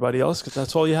with everybody else, because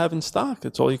that's all you have in stock.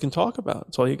 That's all you can talk about.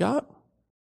 That's all you got.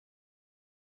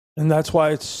 And that's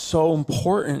why it's so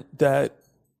important that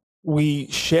we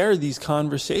share these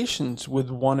conversations with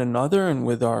one another and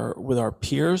with our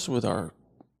peers, with our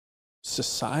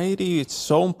society. It's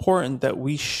so important that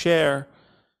we share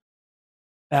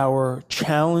our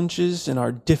challenges and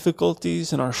our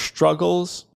difficulties and our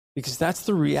struggles, because that's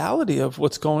the reality of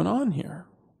what's going on here.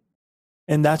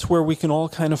 And that's where we can all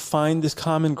kind of find this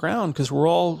common ground, because we're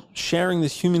all sharing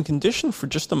this human condition for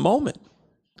just a moment.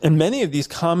 And many of these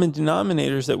common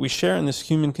denominators that we share in this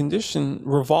human condition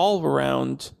revolve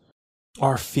around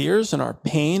our fears and our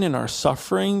pain and our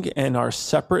suffering and our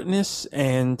separateness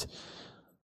and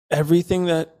everything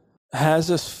that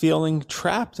has us feeling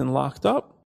trapped and locked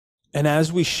up. And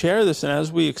as we share this and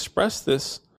as we express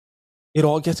this, it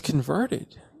all gets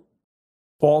converted.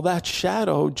 All that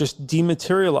shadow just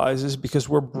dematerializes because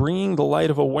we're bringing the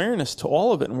light of awareness to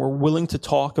all of it, and we're willing to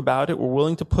talk about it. We're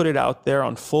willing to put it out there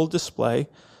on full display.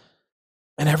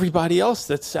 And everybody else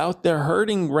that's out there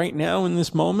hurting right now in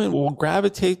this moment will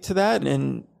gravitate to that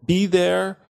and be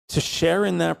there to share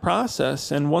in that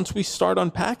process. And once we start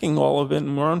unpacking all of it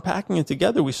and we're unpacking it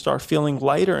together, we start feeling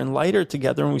lighter and lighter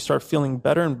together, and we start feeling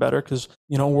better and better because,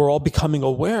 we're all becoming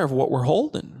aware of what we're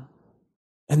holding.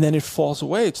 And then it falls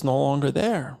away. It's no longer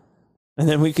there. And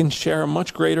then we can share a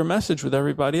much greater message with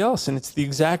everybody else. And it's the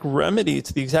exact remedy.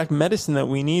 It's the exact medicine that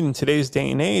we need in today's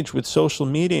day and age with social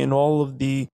media and all of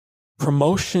the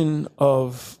promotion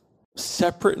of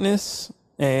separateness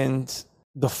and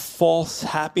the false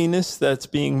happiness that's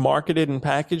being marketed and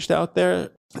packaged out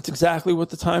there. It's exactly what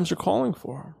the times are calling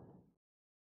for.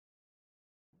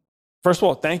 First of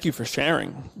all, thank you for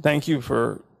sharing. Thank you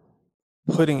for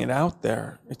putting it out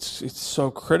there. It's so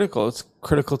critical. It's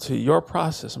critical to your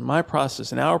process and my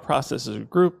process and our process as a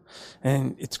group.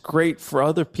 And it's great for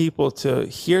other people to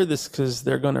hear this because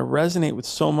they're going to resonate with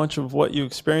so much of what you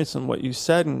experienced and what you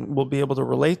said, and will be able to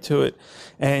relate to it.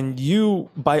 And you,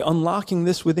 by unlocking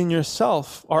this within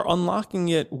yourself, are unlocking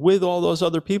it with all those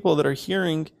other people that are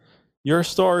hearing your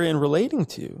story and relating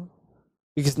to you.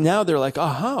 Because now they're like,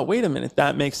 aha, wait a minute,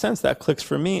 that makes sense. That clicks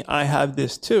for me. I have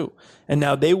this too. And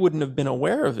now they wouldn't have been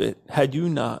aware of it had you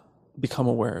not become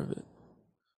aware of it.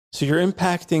 So you're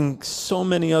impacting so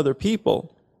many other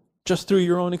people just through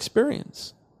your own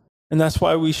experience. And that's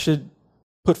why we should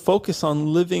put focus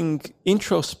on living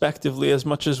introspectively as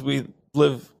much as we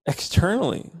live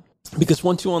externally. Because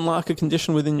once you unlock a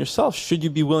condition within yourself, should you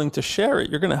be willing to share it,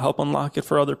 you're going to help unlock it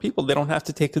for other people. They don't have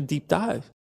to take a deep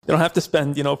dive. They don't have to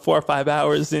spend, 4 or 5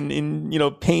 hours in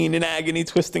pain and agony,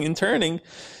 twisting and turning,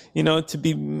 to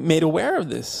be made aware of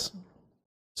this.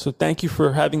 So thank you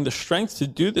for having the strength to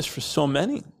do this for so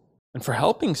many and for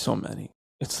helping so many.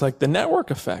 It's like the network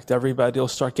effect. Everybody will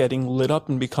start getting lit up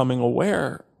and becoming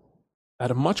aware at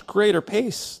a much greater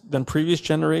pace than previous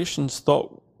generations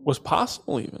thought was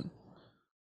possible even.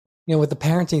 With the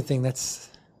parenting thing, that's,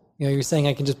 you're saying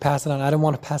I can just pass it on. I don't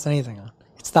want to pass anything on.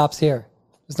 It stops here.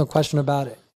 There's no question about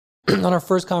it. On our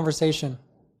first conversation,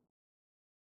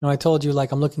 I told you,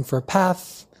 I'm looking for a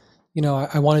path.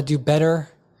 I want to do better,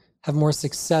 have more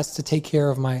success to take care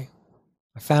of my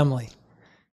family.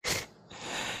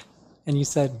 And you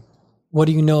said, what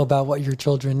do you know about what your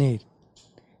children need?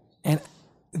 And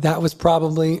that was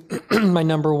probably my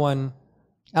number one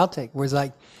outtake, was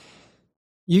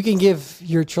you can give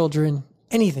your children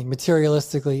anything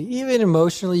materialistically, even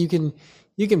emotionally.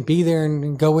 You can be there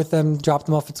and go with them, drop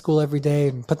them off at school every day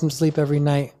and put them to sleep every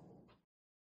night.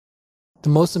 The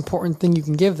most important thing you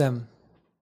can give them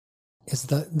is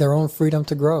their own freedom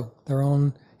to grow, their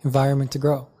own environment to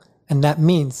grow. And that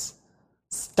means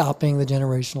stopping the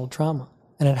generational trauma.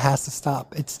 And it has to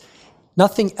stop. It's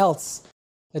nothing else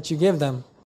that you give them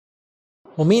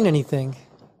will mean anything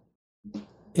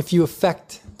if you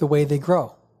affect the way they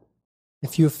grow,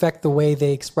 if you affect the way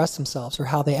they express themselves or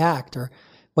how they act or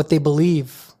what they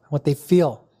believe, what they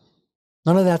feel.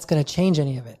 None of that's going to change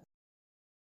any of it.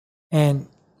 And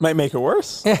might make it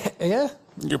worse. Yeah.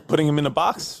 You're putting them in a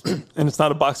box, and it's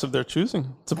not a box of their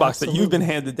choosing. It's a box that you've been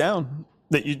handed down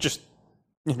that you just,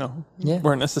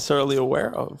 weren't necessarily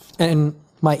aware of. And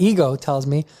my ego tells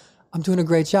me I'm doing a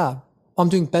great job. I'm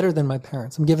doing better than my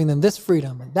parents. I'm giving them this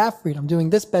freedom and that freedom. I'm doing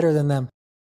this better than them.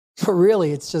 But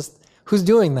really, it's just, who's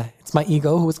doing that? It's my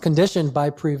ego, who was conditioned by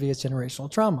previous generational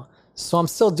trauma. So I'm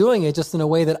still doing it just in a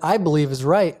way that I believe is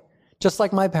right, just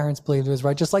like my parents believed it was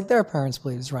right, just like their parents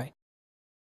believed is right.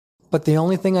 But the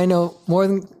only thing I know more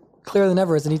than clear than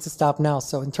ever is it needs to stop now.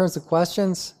 So in terms of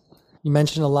questions, you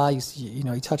mentioned a lot.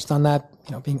 You touched on that,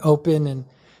 being open,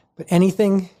 but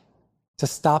anything to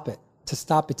stop it,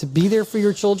 to be there for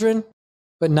your children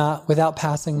but not without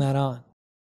passing that on.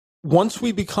 Once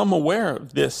we become aware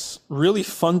of this really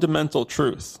fundamental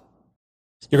truth,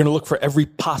 you're going to look for every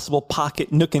possible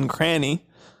pocket, nook, and cranny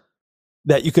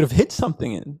that you could have hid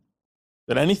something in.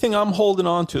 That anything I'm holding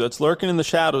on to that's lurking in the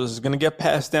shadows is going to get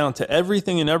passed down to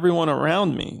everything and everyone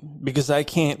around me because I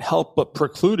can't help but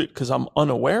preclude it because I'm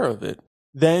unaware of it.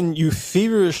 Then you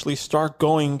feverishly start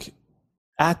going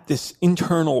at this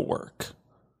internal work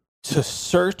to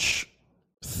search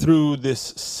through this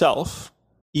self,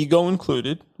 ego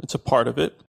included, it's a part of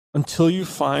it, until you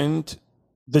find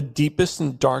the deepest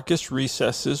and darkest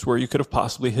recesses where you could have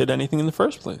possibly hid anything in the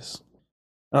first place.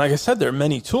 And like I said, there are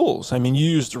many tools. I mean, you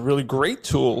used a really great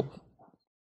tool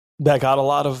that got a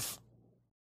lot of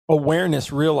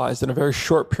awareness realized in a very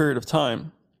short period of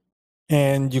time.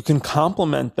 And you can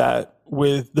complement that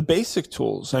with the basic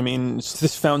tools. I mean, it's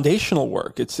this foundational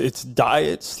work. It's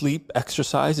diet, sleep,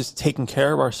 exercise. It's taking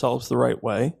care of ourselves the right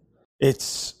way.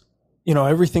 It's,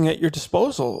 everything at your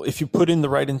disposal. If you put in the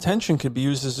right intention, could be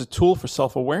used as a tool for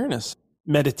self-awareness.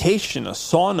 Meditation, a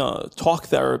sauna, talk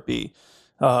therapy,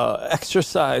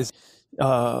 exercise,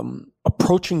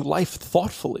 approaching life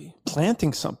thoughtfully,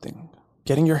 planting something,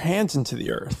 getting your hands into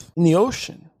the earth, in the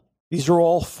ocean. These are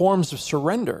all forms of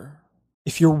surrender.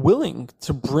 If you're willing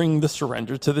to bring the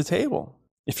surrender to the table,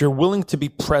 if you're willing to be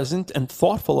present and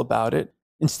thoughtful about it,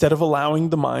 instead of allowing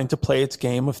the mind to play its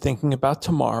game of thinking about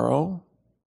tomorrow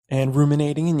and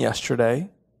ruminating in yesterday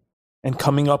and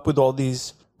coming up with all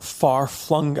these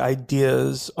far-flung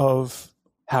ideas of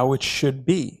how it should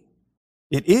be.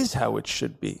 It is how it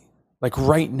should be. Like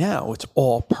right now, it's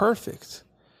all perfect.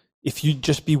 If you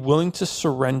just be willing to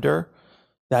surrender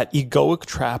that egoic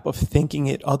trap of thinking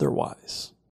it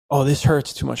otherwise. Oh, this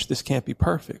hurts too much. This can't be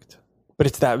perfect. But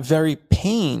it's that very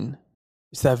pain,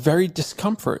 it's that very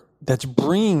discomfort that's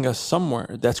bringing us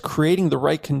somewhere, that's creating the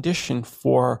right condition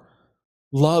for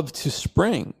love to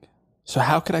spring. So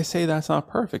how could I say that's not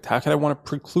perfect? How could I want to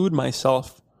preclude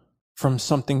myself from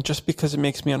something just because it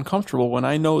makes me uncomfortable when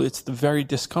I know it's the very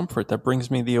discomfort that brings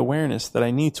me the awareness that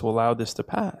I need to allow this to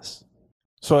pass?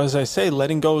 So as I say,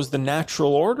 letting go is the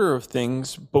natural order of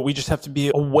things, but we just have to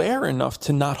be aware enough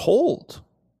to not hold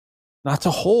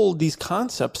these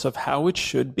concepts of how it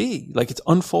should be. Like it's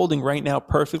unfolding right now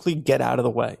perfectly, get out of the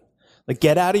way. Like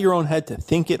get out of your own head to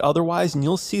think it otherwise, and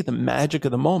you'll see the magic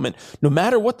of the moment, no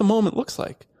matter what the moment looks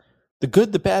like. The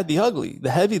good, the bad, the ugly, the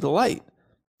heavy, the light.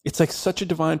 It's like such a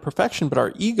divine perfection, but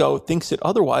our ego thinks it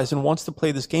otherwise and wants to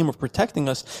play this game of protecting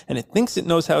us, and it thinks it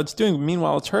knows how it's doing.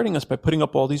 Meanwhile, it's hurting us by putting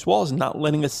up all these walls and not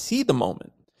letting us see the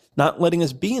moment, not letting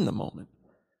us be in the moment.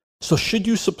 So should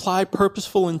you supply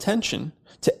purposeful intention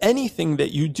to anything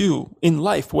that you do in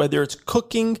life, whether it's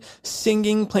cooking,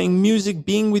 singing, playing music,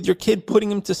 being with your kid,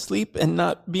 putting him to sleep, and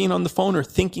not being on the phone or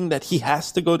thinking that he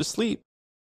has to go to sleep.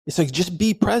 It's like, just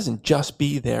be present, just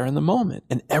be there in the moment,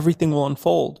 and everything will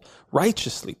unfold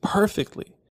righteously, perfectly.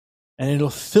 And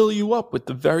it'll fill you up with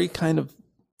the very kind of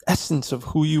essence of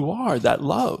who you are, that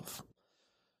love.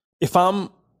 If I'm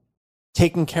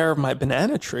taking care of my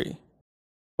banana tree,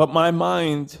 but my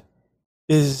mind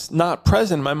is not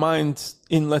present, my mind's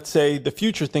in, let's say, the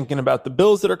future, thinking about the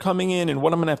bills that are coming in and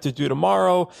what I'm going to have to do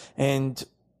tomorrow, and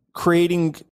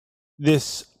creating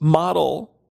this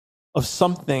model of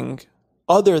something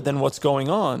other than what's going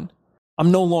on,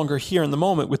 I'm no longer here in the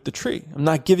moment with the tree. I'm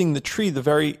not giving the tree the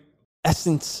very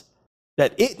essence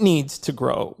that it needs to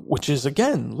grow, which is,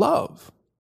 again, love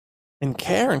and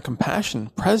care and compassion,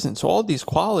 presence, all these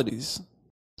qualities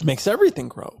makes everything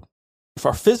grow. If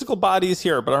our physical body is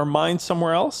here, but our mind's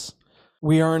somewhere else,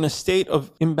 we are in a state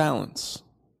of imbalance.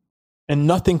 And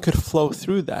nothing could flow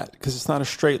through that because it's not a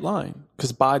straight line.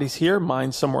 Because body's here,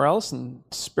 mind's somewhere else, and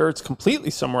spirit's completely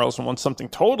somewhere else and wants something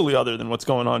totally other than what's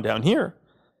going on down here.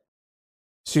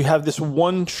 So you have this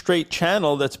one straight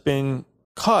channel that's been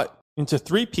cut into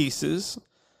three pieces.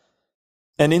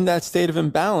 And in that state of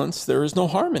imbalance, there is no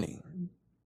harmony.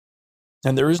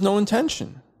 And there is no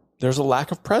intention. There's a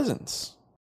lack of presence.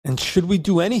 And should we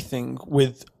do anything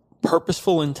with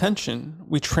purposeful intention,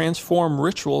 we transform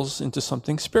rituals into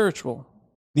something spiritual.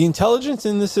 The intelligence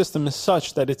in the system is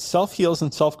such that it self-heals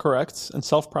and self-corrects and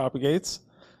self-propagates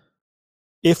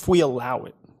if we allow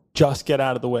it. Just get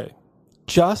out of the way.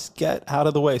 Just get out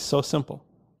of the way. So simple.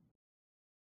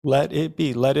 Let it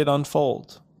be. Let it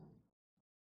unfold.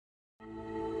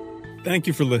 Thank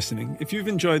you for listening. If you've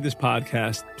enjoyed this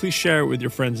podcast, please share it with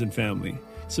your friends and family.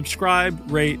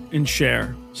 Subscribe, rate, and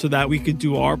share so that we could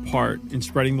do our part in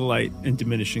spreading the light and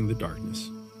diminishing the darkness.